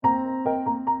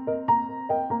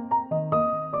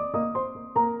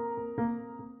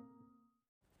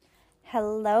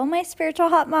Hello, my spiritual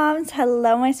hot moms.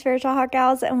 Hello, my spiritual hot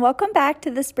gals, and welcome back to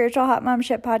the Spiritual Hot Mom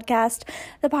Shit podcast,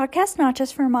 the podcast not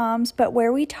just for moms, but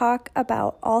where we talk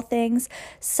about all things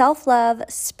self-love,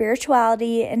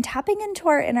 spirituality, and tapping into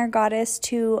our inner goddess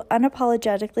to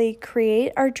unapologetically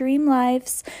create our dream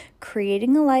lives,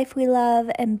 creating a life we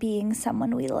love, and being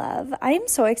someone we love. I am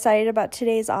so excited about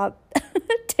today's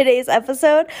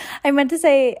episode. I meant to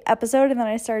say episode and then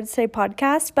I started to say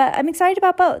podcast, but I'm excited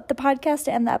about both the podcast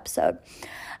and the episode.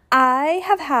 I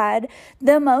have had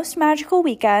the most magical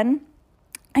weekend.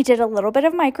 I did a little bit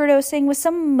of microdosing with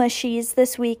some mushies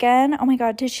this weekend. Oh my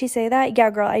God, did she say that? Yeah,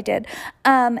 girl, I did.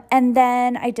 And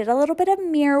then I did a little bit of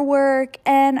mirror work.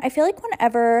 And I feel like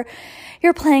whenever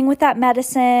you're playing with that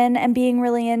medicine and being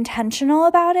really intentional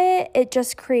about it, it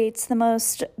just creates the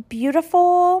most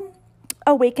beautiful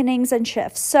awakenings and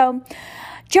shifts. So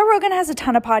Joe Rogan has a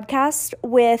ton of podcasts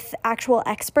with actual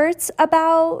experts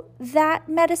about that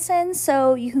medicine,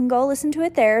 so you can go listen to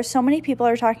it there. So many people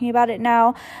are talking about it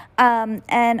now,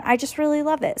 and I just really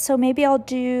love it. So maybe I'll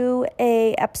do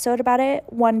a episode about it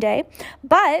one day,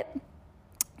 but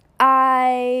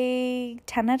I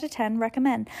 10 out of 10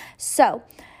 recommend. So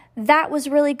that was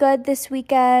really good this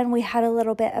weekend. We had a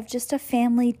little bit of just a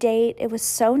family date. It was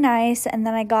so nice. And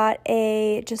then I got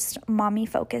a just mommy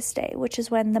focus day, which is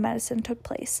when the medicine took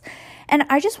place. And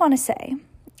I just want to say,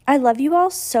 I love you all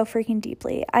so freaking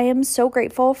deeply. I am so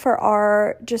grateful for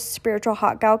our just spiritual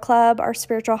hot gal club, our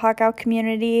spiritual hot gal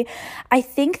community. I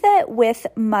think that with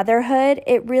motherhood,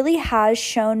 it really has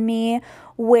shown me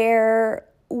where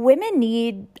women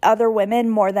need other women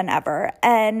more than ever.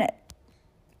 And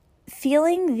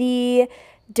feeling the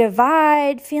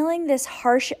divide, feeling this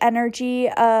harsh energy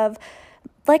of,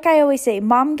 like I always say,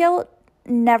 mom guilt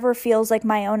never feels like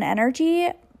my own energy.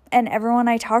 And everyone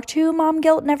I talk to, mom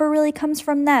guilt never really comes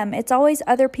from them. It's always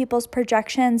other people's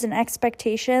projections and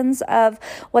expectations of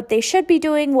what they should be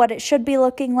doing, what it should be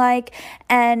looking like.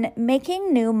 And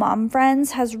making new mom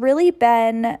friends has really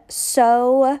been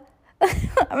so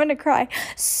I'm going to cry.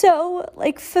 So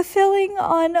like fulfilling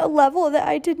on a level that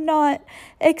I did not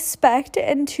expect,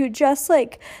 and to just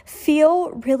like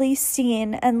feel really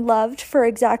seen and loved for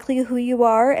exactly who you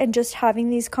are, and just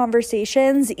having these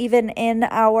conversations even in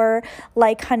our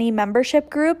Like Honey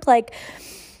membership group. Like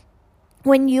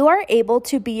when you are able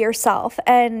to be yourself,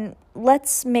 and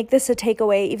let's make this a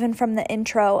takeaway even from the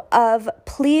intro of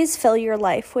please fill your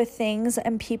life with things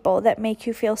and people that make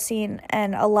you feel seen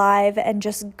and alive and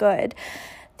just good.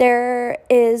 There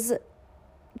is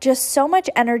just so much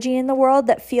energy in the world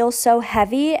that feels so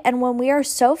heavy, and when we are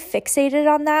so fixated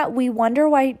on that, we wonder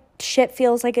why shit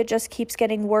feels like it just keeps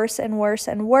getting worse and worse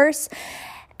and worse.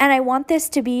 And I want this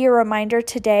to be your reminder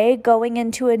today, going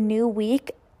into a new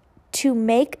week, to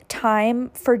make time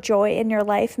for joy in your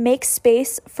life. Make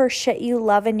space for shit you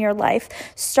love in your life.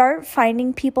 Start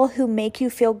finding people who make you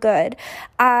feel good.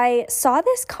 I saw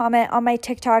this comment on my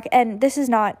TikTok, and this is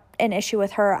not an issue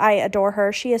with her. I adore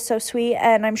her. She is so sweet,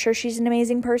 and I'm sure she's an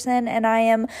amazing person, and I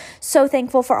am so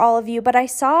thankful for all of you. But I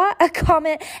saw a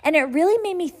comment, and it really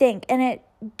made me think, and it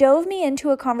dove me into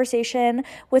a conversation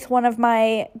with one of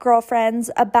my girlfriends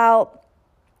about,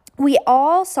 we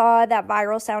all saw that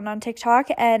viral sound on TikTok,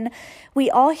 and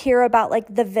we all hear about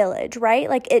like the village, right?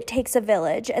 Like it takes a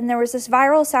village. And there was this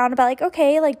viral sound about like,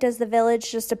 okay, like does the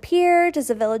village just appear? Does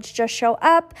the village just show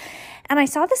up? And I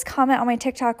saw this comment on my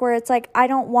TikTok where it's like, I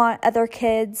don't want other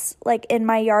kids like in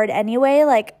my yard anyway.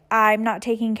 Like I'm not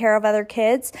taking care of other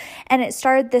kids. And it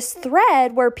started this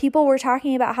thread where people were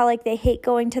talking about how like they hate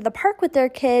going to the park with their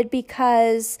kid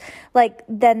because like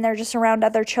then they're just around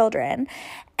other children.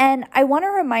 And I want to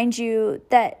remind you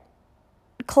that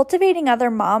cultivating other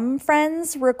mom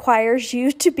friends requires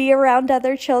you to be around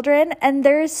other children. And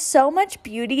there's so much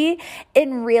beauty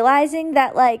in realizing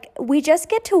that like we just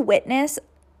get to witness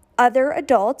other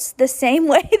adults the same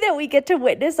way that we get to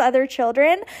witness other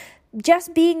children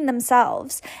just being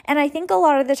themselves. And I think a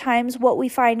lot of the times what we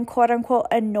find quote unquote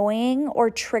annoying or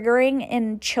triggering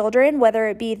in children, whether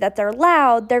it be that they're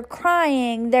loud, they're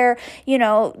crying, they're,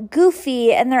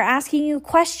 goofy, and they're asking you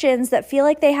questions that feel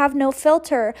like they have no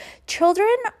filter.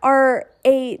 Children are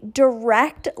a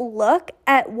direct look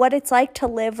at what it's like to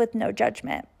live with no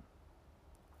judgment.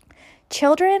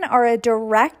 Children are a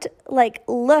direct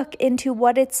look into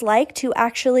what it's like to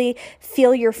actually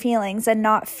feel your feelings and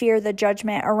not fear the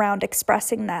judgment around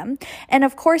expressing them. And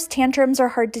of course, tantrums are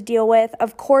hard to deal with.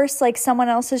 Of course, someone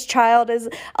else's child is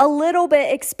a little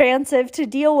bit expansive to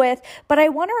deal with. But I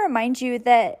want to remind you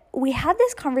that we had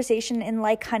this conversation in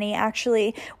Like Honey,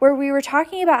 actually, where we were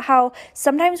talking about how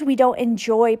sometimes we don't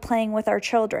enjoy playing with our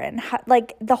children,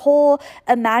 like the whole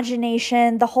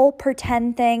imagination, the whole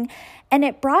pretend thing. And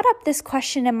it brought up this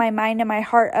question in my mind and my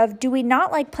heart of, do we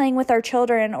not like playing with our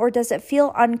children, or does it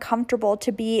feel uncomfortable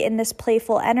to be in this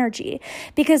playful energy?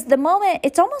 Because the moment,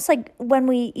 it's almost like when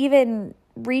we even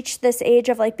reach this age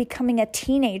of like becoming a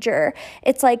teenager,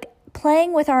 it's like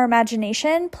playing with our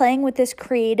imagination, playing with this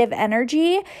creative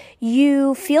energy,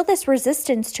 you feel this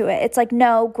resistance to it. It's like,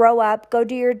 no, grow up, go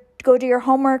do your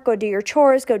homework, go do your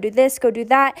chores, go do this, go do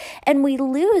that. And we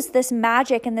lose this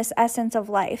magic and this essence of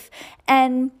life.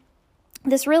 And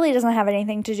this really doesn't have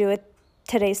anything to do with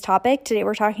today's topic. Today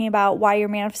we're talking about why your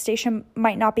manifestation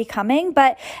might not be coming.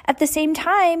 But at the same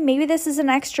time, maybe this is an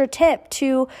extra tip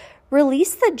to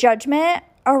release the judgment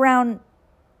around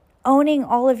owning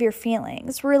all of your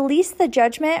feelings. Release the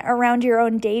judgment around your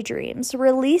own daydreams.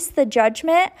 Release the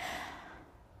judgment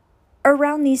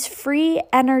around these free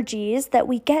energies that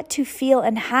we get to feel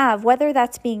and have, whether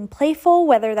that's being playful,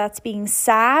 whether that's being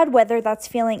sad, whether that's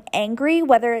feeling angry,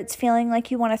 whether it's feeling like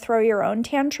you want to throw your own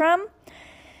tantrum.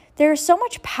 There's so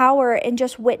much power in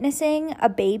just witnessing a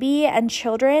baby and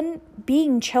children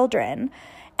being children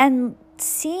and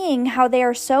seeing how they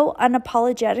are so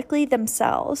unapologetically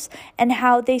themselves and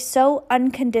how they so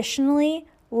unconditionally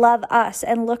love us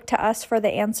and look to us for the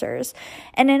answers.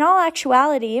 And in all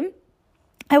actuality,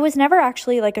 I was never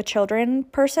actually like a children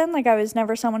person. Like I was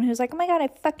never someone who's like, oh my God, I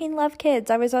fucking love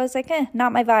kids. I was always like,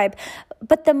 not my vibe.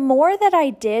 But the more that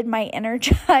I did my inner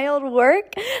child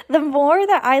work, the more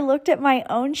that I looked at my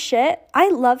own shit, I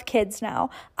love kids now.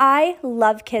 I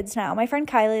love kids now. My friend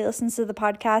Kylie listens to the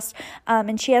podcast,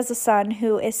 and she has a son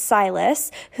who is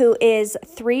Silas, who is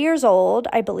 3 years old,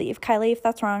 I believe. Kylie, if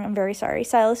that's wrong, I'm very sorry.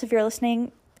 Silas, if you're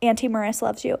listening, Auntie Maris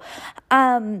loves you.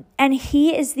 And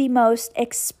he is the most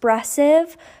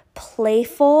expressive,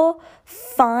 playful,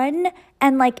 fun,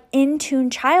 and like in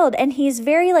tune child. And he's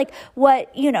very like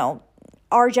what,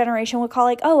 our generation would call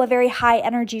like, a very high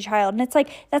energy child. And it's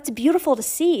like, that's beautiful to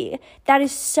see. That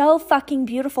is so fucking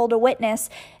beautiful to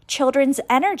witness children's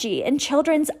energy and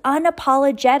children's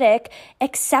unapologetic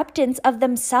acceptance of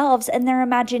themselves and their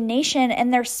imagination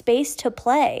and their space to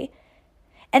play.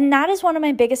 And that is one of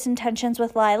my biggest intentions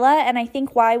with Lila, and I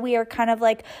think why we are kind of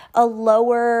like a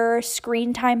lower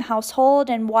screen time household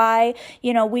and why,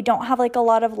 we don't have like a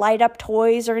lot of light up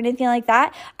toys or anything like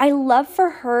that. I love for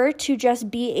her to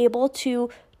just be able to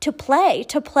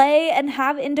play and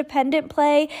have independent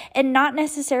play and not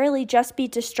necessarily just be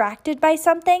distracted by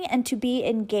something and to be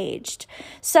engaged.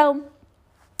 So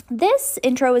this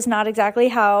intro is not exactly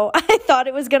how I thought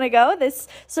it was going to go. This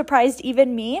surprised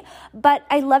even me, but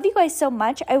I love you guys so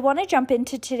much. I want to jump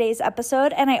into today's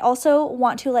episode, and I also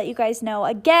want to let you guys know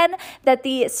again that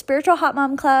the Spiritual Hot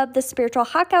Mom Club, the Spiritual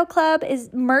Hot Gal Club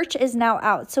merch is now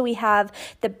out. So we have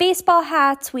the baseball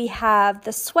hats, we have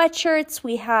the sweatshirts,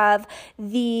 we have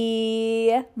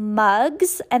the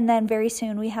mugs, and then very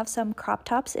soon we have some crop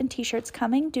tops and t-shirts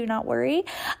coming. Do not worry.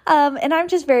 And I'm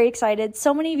just very excited.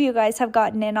 So many of you guys have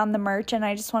gotten in on the merch, and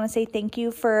I just want to say thank you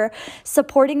for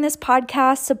supporting this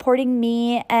podcast, supporting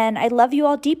me, and I love you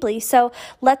all deeply. So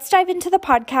let's dive into the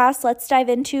podcast. Let's dive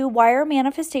into why our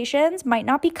manifestations might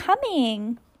not be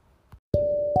coming.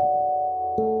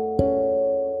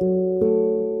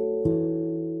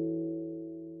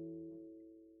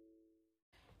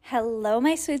 Hello,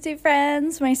 my sweet, sweet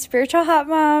friends, my spiritual hot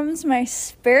moms, my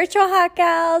spiritual hot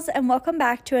gals, and welcome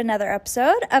back to another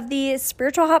episode of the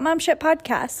Spiritual Hot Mom Shit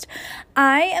podcast.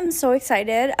 I am so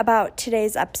excited about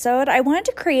today's episode. I wanted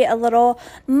to create a little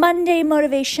Monday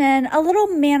motivation, a little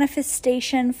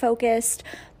manifestation focused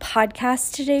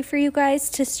podcast today for you guys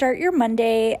to start your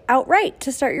Monday out right,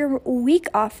 to start your week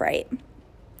off right.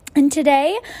 And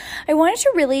today, I wanted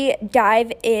to really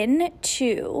dive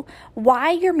into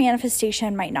why your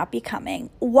manifestation might not be coming,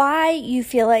 why you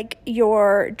feel like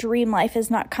your dream life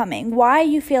is not coming, why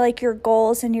you feel like your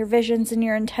goals and your visions and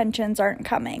your intentions aren't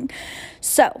coming.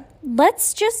 So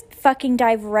let's just fucking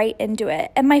dive right into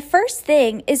it. And my first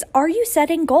thing is, are you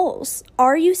setting goals?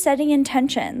 Are you setting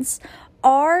intentions?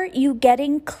 Are you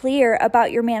getting clear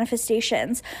about your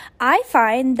manifestations? I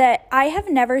find that I have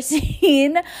never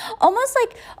seen almost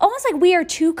like we are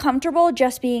too comfortable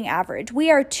just being average. We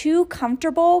are too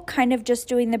comfortable kind of just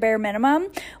doing the bare minimum.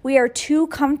 We are too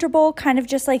comfortable kind of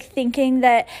just like thinking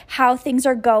that how things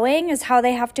are going is how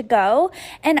they have to go.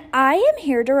 And I am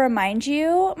here to remind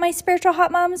you, my spiritual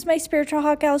hot moms, my spiritual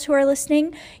hot gals who are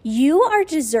listening, you are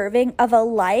deserving of a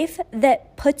life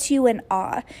that puts you in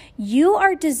awe. You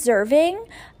are deserving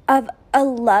of a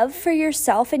love for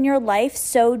yourself and your life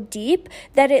so deep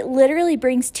that it literally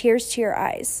brings tears to your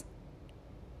eyes.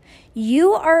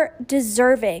 You are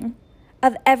deserving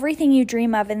of everything you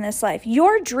dream of in this life.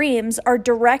 Your dreams are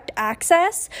direct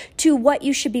access to what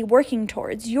you should be working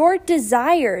towards. Your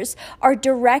desires are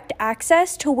direct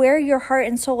access to where your heart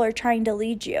and soul are trying to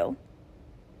lead you.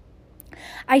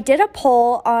 I did a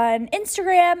poll on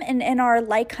Instagram and in our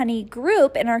Like Honey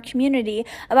group in our community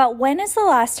about when is the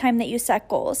last time that you set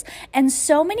goals. And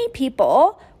so many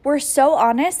people were so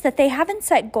honest that they haven't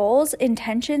set goals,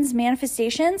 intentions,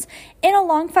 manifestations in a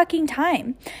long fucking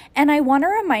time. And I want to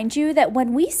remind you that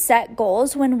when we set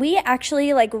goals, when we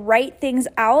actually write things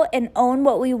out and own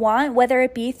what we want, whether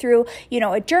it be through,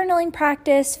 a journaling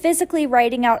practice, physically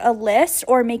writing out a list,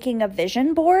 or making a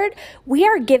vision board, we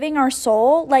are giving our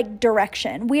soul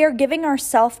direction. We are giving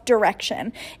ourself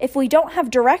direction. If we don't have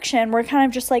direction, we're kind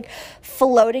of just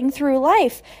floating through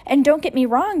life. And don't get me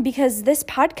wrong, because this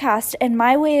podcast and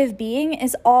my way of being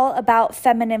is all about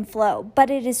feminine flow, but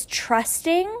it is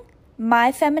trusting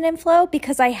my feminine flow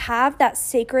because I have that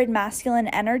sacred masculine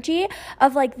energy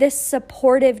of this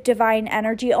supportive divine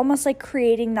energy, almost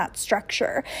creating that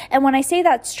structure. And when I say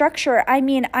that structure, I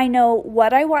mean, I know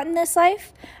what I want in this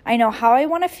life, I know how I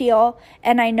want to feel,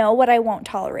 and I know what I won't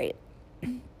tolerate.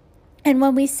 And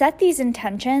when we set these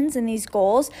intentions and these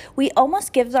goals, we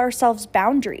almost give ourselves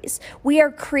boundaries. We are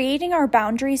creating our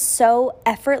boundaries so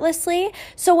effortlessly.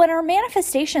 So when our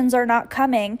manifestations are not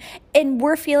coming and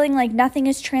we're feeling like nothing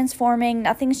is transforming,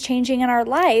 nothing's changing in our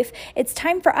life, it's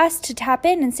time for us to tap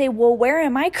in and say, well, where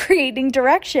am I creating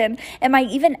direction? Am I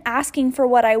even asking for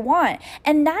what I want?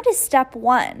 And that is step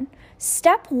one.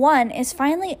 Step one is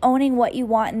finally owning what you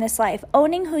want in this life,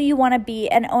 owning who you want to be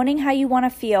and owning how you want to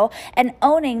feel, and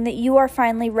owning that you are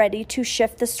finally ready to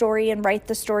shift the story and write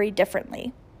the story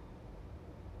differently.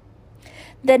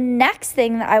 The next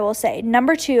thing that I will say,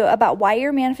 number 2, about why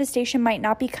your manifestation might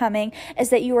not be coming is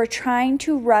that you are trying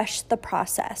to rush the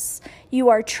process. You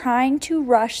are trying to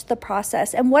rush the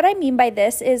process. And what I mean by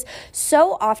this is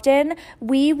so often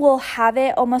we will have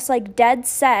it almost dead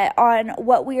set on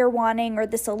what we are wanting or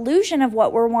this illusion of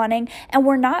what we're wanting, and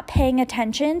we're not paying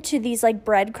attention to these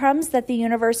breadcrumbs that the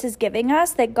universe is giving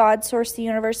us, that God source the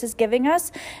universe is giving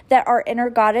us, that our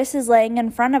inner goddess is laying in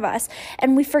front of us.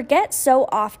 And we forget so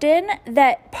often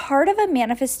that part of a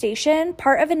manifestation,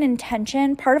 part of an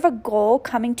intention, part of a goal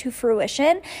coming to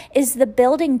fruition is the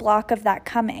building block of that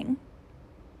coming.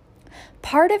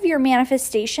 Part of your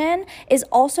manifestation is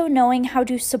also knowing how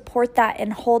to support that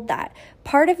and hold that.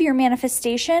 Part of your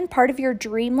manifestation, part of your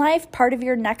dream life, part of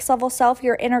your next level self,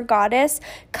 your inner goddess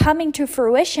coming to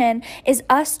fruition is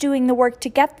us doing the work to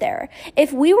get there.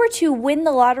 If we were to win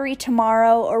the lottery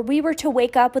tomorrow, or we were to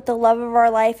wake up with the love of our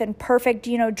life and perfect,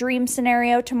 dream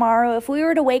scenario tomorrow, if we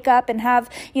were to wake up and have,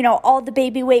 all the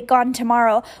baby weight gone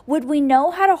tomorrow, would we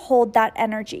know how to hold that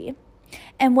energy?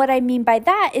 And what I mean by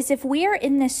that is if we are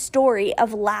in this story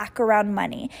of lack around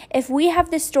money, if we have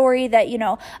this story that,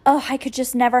 I could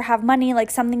just never have money,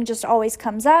 something just always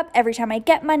comes up. Every time I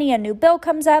get money, a new bill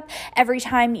comes up. Every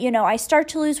time, I start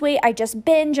to lose weight, I just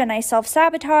binge and I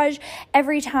self-sabotage.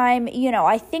 Every time,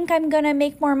 I think I'm going to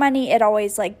make more money, it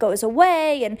always goes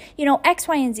away and, X,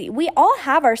 Y, and Z. We all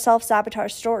have our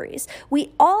self-sabotage stories.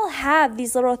 We all have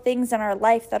these little things in our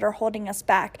life that are holding us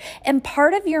back. And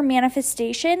part of your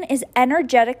manifestation is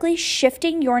energetically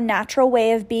shifting your natural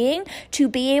way of being to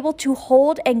be able to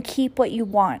hold and keep what you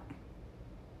want.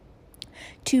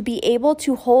 To be able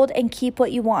to hold and keep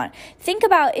what you want. Think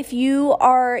about if you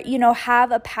are,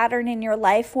 have a pattern in your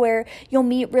life where you'll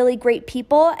meet really great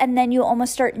people and then you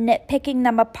almost start nitpicking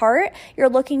them apart. You're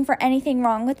looking for anything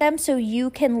wrong with them so you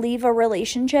can leave a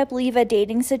relationship, leave a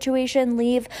dating situation,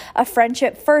 leave a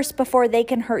friendship first before they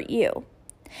can hurt you.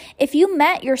 If you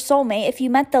met your soulmate, if you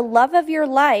met the love of your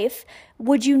life,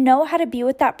 would you know how to be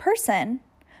with that person?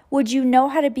 Would you know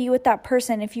how to be with that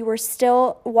person if you were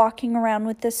still walking around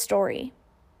with this story?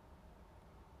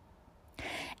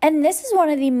 And this is one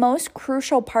of the most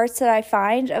crucial parts that I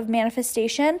find of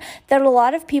manifestation that a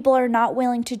lot of people are not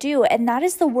willing to do, and that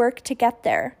is the work to get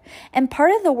there. And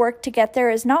part of the work to get there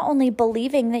is not only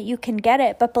believing that you can get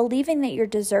it, but believing that you're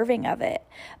deserving of it,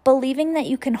 believing that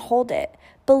you can hold it,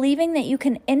 believing that you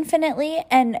can infinitely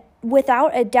and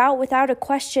without a doubt, without a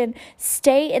question,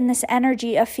 stay in this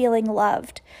energy of feeling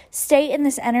loved, stay in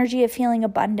this energy of feeling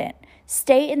abundant,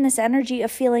 stay in this energy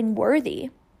of feeling worthy.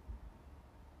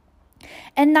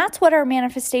 And that's what our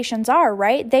manifestations are,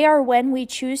 right? They are when we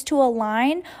choose to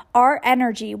align our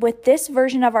energy with this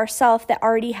version of ourself that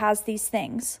already has these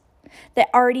things. that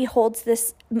already holds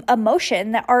this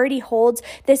emotion, that already holds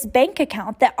this bank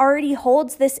account, that already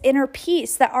holds this inner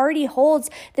peace, that already holds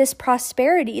this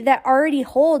prosperity, that already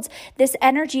holds this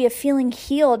energy of feeling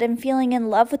healed and feeling in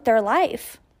love with their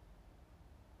life.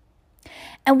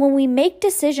 And when we make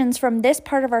decisions from this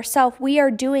part of ourself, we are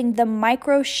doing the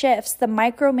micro shifts, the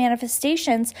micro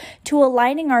manifestations to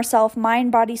aligning ourself,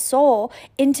 mind, body, soul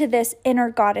into this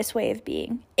inner goddess way of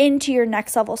being, into your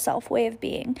next level self way of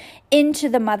being, into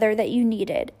the mother that you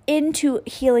needed, into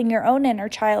healing your own inner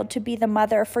child to be the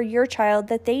mother for your child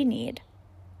that they need.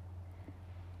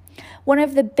 One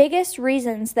of the biggest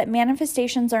reasons that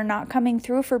manifestations are not coming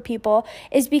through for people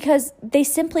is because they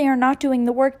simply are not doing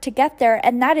the work to get there,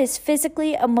 and that is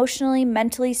physically, emotionally,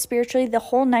 mentally, spiritually, the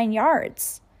whole 9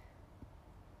 yards.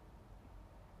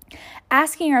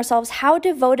 Asking ourselves, how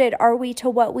devoted are we to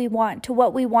what we want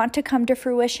to come to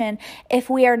fruition if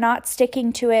we are not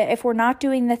sticking to it, if we're not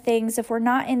doing the things, if we're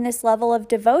not in this level of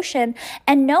devotion,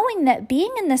 and knowing that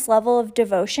being in this level of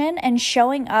devotion and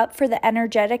showing up for the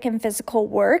energetic and physical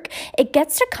work, it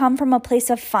gets to come from a place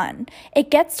of fun. It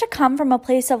gets to come from a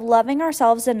place of loving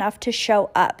ourselves enough to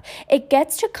show up. It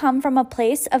gets to come from a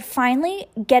place of finally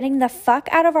getting the fuck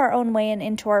out of our own way and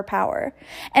into our power,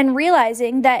 and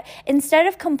realizing that instead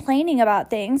of complaining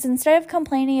about things, instead of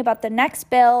complaining about the next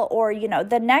bill or,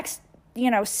 the next,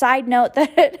 side note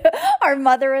that our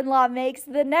mother-in-law makes,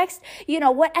 the next,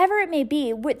 whatever it may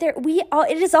be,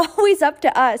 it is always up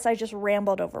to us. I just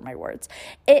rambled over my words.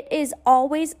 It is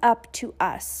always up to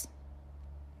us.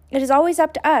 It is always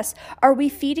up to us. Are we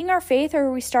feeding our faith or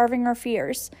are we starving our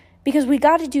fears? Because we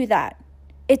got to do that.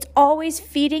 It's always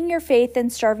feeding your faith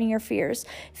and starving your fears.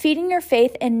 Feeding your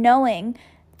faith and knowing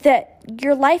that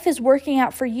your life is working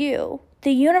out for you.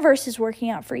 The universe is working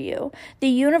out for you. The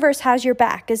universe has your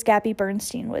back, as Gabby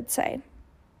Bernstein would say.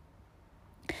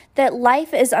 That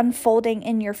life is unfolding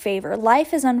in your favor.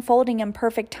 Life is unfolding in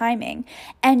perfect timing.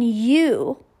 And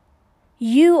you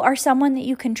are someone that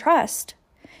you can trust.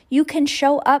 You can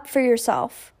show up for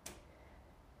yourself.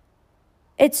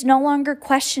 It's no longer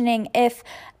questioning if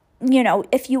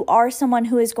you are someone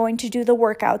who is going to do the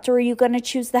workouts, or are you going to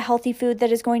choose the healthy food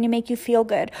that is going to make you feel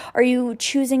good? Are you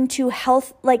choosing to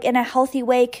in a healthy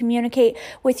way, communicate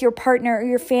with your partner or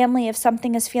your family if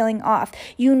something is feeling off?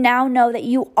 You now know that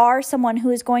you are someone who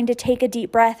is going to take a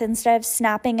deep breath instead of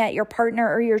snapping at your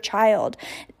partner or your child.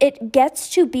 It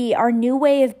gets to be our new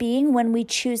way of being when we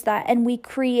choose that, and we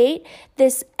create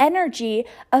this energy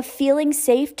of feeling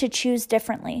safe to choose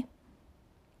differently.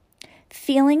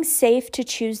 Feeling safe to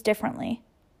choose differently.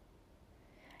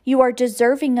 You are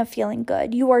deserving of feeling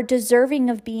good. You are deserving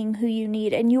of being who you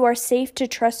need, and you are safe to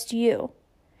trust you.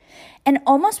 And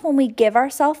almost when we give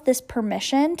ourselves this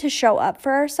permission to show up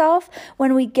for ourselves,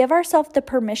 when we give ourselves the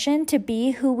permission to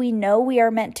be who we know we are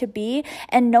meant to be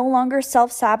and no longer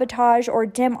self-sabotage or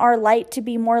dim our light to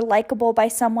be more likable by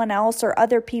someone else or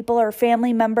other people or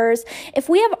family members, if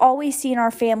we have always seen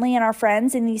our family and our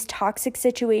friends in these toxic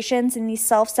situations, in these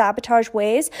self-sabotage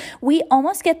ways, we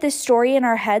almost get this story in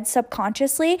our head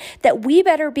subconsciously that we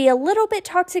better be a little bit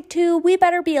toxic too, we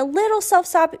better be a little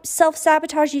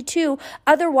self-sabotagey too,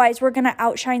 otherwise we're going to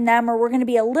outshine them, or we're going to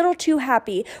be a little too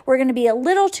happy, we're going to be a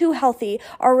little too healthy,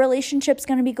 our relationship's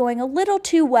going to be going a little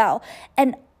too well.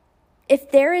 And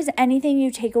if there is anything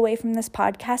you take away from this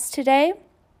podcast today,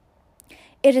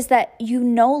 it is that you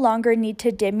no longer need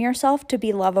to dim yourself to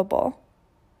be lovable.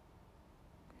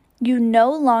 You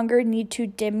no longer need to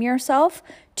dim yourself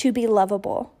to be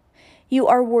lovable. You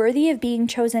are worthy of being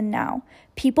chosen now.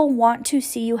 People want to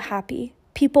see you happy.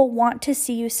 People want to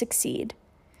see you succeed.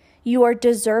 You are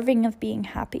deserving of being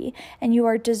happy, and you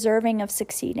are deserving of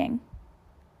succeeding.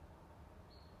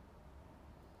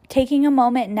 Taking a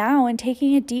moment now and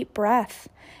taking a deep breath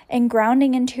and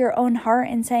grounding into your own heart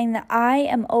and saying that I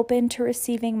am open to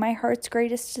receiving my heart's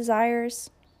greatest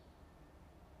desires.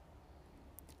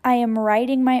 I am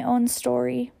writing my own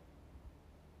story.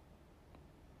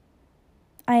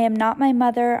 I am not my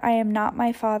mother. I am not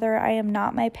my father. I am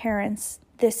not my parents.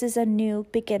 This is a new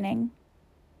beginning.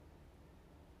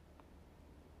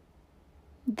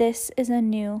 This is a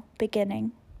new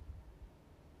beginning.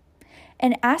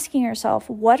 And asking yourself,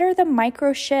 what are the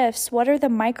micro shifts, what are the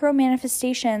micro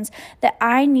manifestations that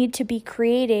I need to be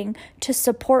creating to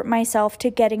support myself to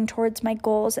getting towards my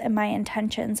goals and my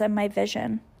intentions and my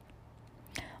vision?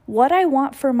 What I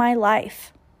want for my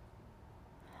life.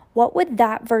 What would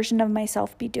that version of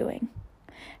myself be doing?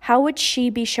 How would she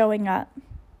be showing up?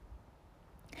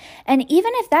 And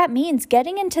even if that means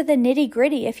getting into the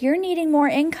nitty-gritty, if you're needing more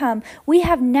income, we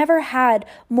have never had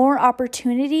more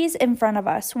opportunities in front of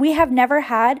us. We have never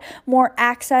had more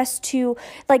access to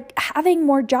like having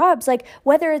more jobs, like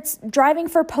whether it's driving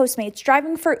for Postmates,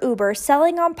 driving for Uber,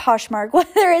 selling on Poshmark,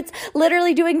 whether it's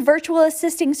literally doing virtual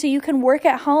assisting so you can work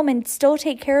at home and still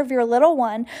take care of your little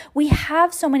one. We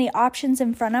have so many options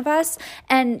in front of us.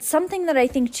 And something that I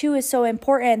think too is so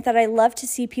important that I love to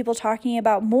see people talking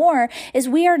about more is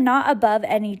we are not above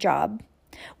any job.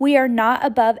 We are not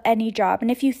above any job.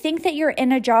 And if you think that you're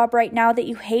in a job right now that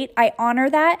you hate, I honor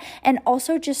that. And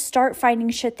also just start finding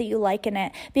shit that you like in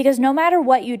it. Because no matter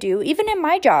what you do, even in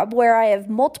my job where I have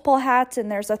multiple hats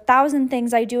and there's 1,000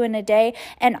 things I do in a day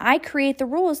and I create the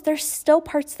rules, there's still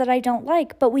parts that I don't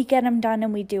like, but we get them done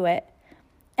and we do it.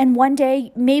 And one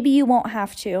day, maybe you won't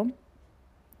have to.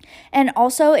 And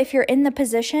also, if you're in the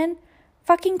position,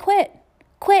 fucking quit.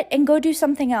 Quit and go do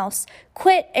something else.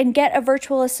 Quit and get a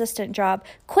virtual assistant job.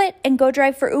 Quit and go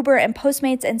drive for Uber and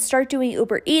Postmates and start doing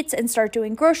Uber Eats and start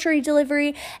doing grocery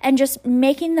delivery and just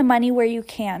making the money where you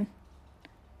can.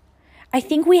 I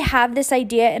think we have this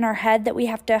idea in our head that we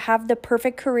have to have the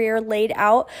perfect career laid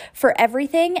out for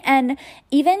everything. And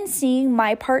even seeing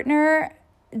my partner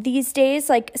these days,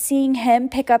 like seeing him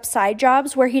pick up side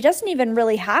jobs where he doesn't even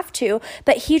really have to,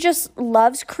 but he just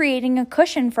loves creating a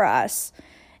cushion for us.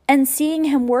 And seeing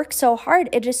him work so hard,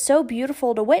 it is so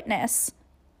beautiful to witness.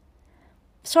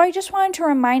 So I just wanted to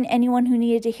remind anyone who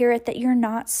needed to hear it that you're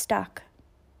not stuck.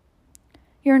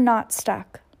 You're not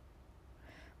stuck.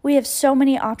 We have so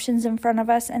many options in front of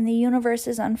us, and the universe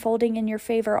is unfolding in your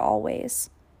favor always.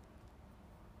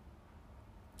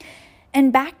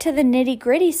 And back to the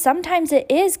nitty-gritty, sometimes it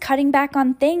is cutting back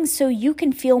on things so you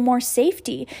can feel more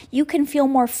safety, you can feel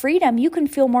more freedom, you can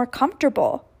feel more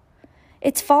comfortable.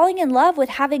 It's falling in love with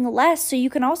having less so you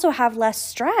can also have less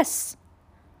stress.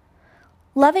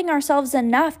 Loving ourselves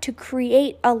enough to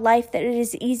create a life that it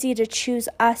is easy to choose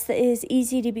us, that it is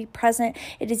easy to be present,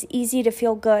 it is easy to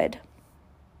feel good.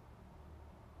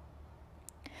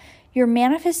 Your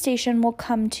manifestation will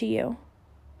come to you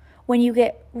when you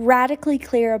get radically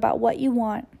clear about what you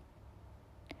want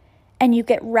and you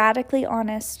get radically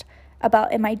honest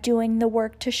about, am I doing the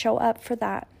work to show up for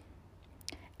that?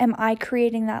 Am I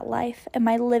creating that life? Am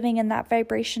I living in that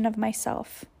vibration of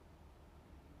myself?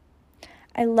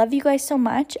 I love you guys so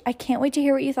much. I can't wait to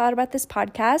hear what you thought about this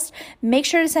podcast. Make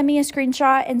sure to send me a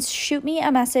screenshot and shoot me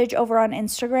a message over on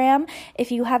Instagram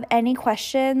if you have any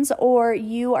questions or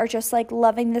you are just like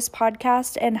loving this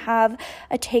podcast and have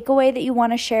a takeaway that you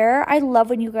want to share. I love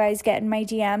when you guys get in my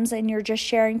DMs and you're just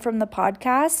sharing from the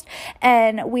podcast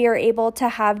and we are able to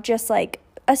have just like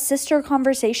a sister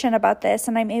conversation about this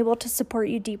and I'm able to support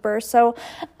you deeper. So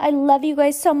I love you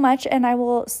guys so much and I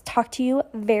will talk to you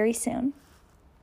very soon.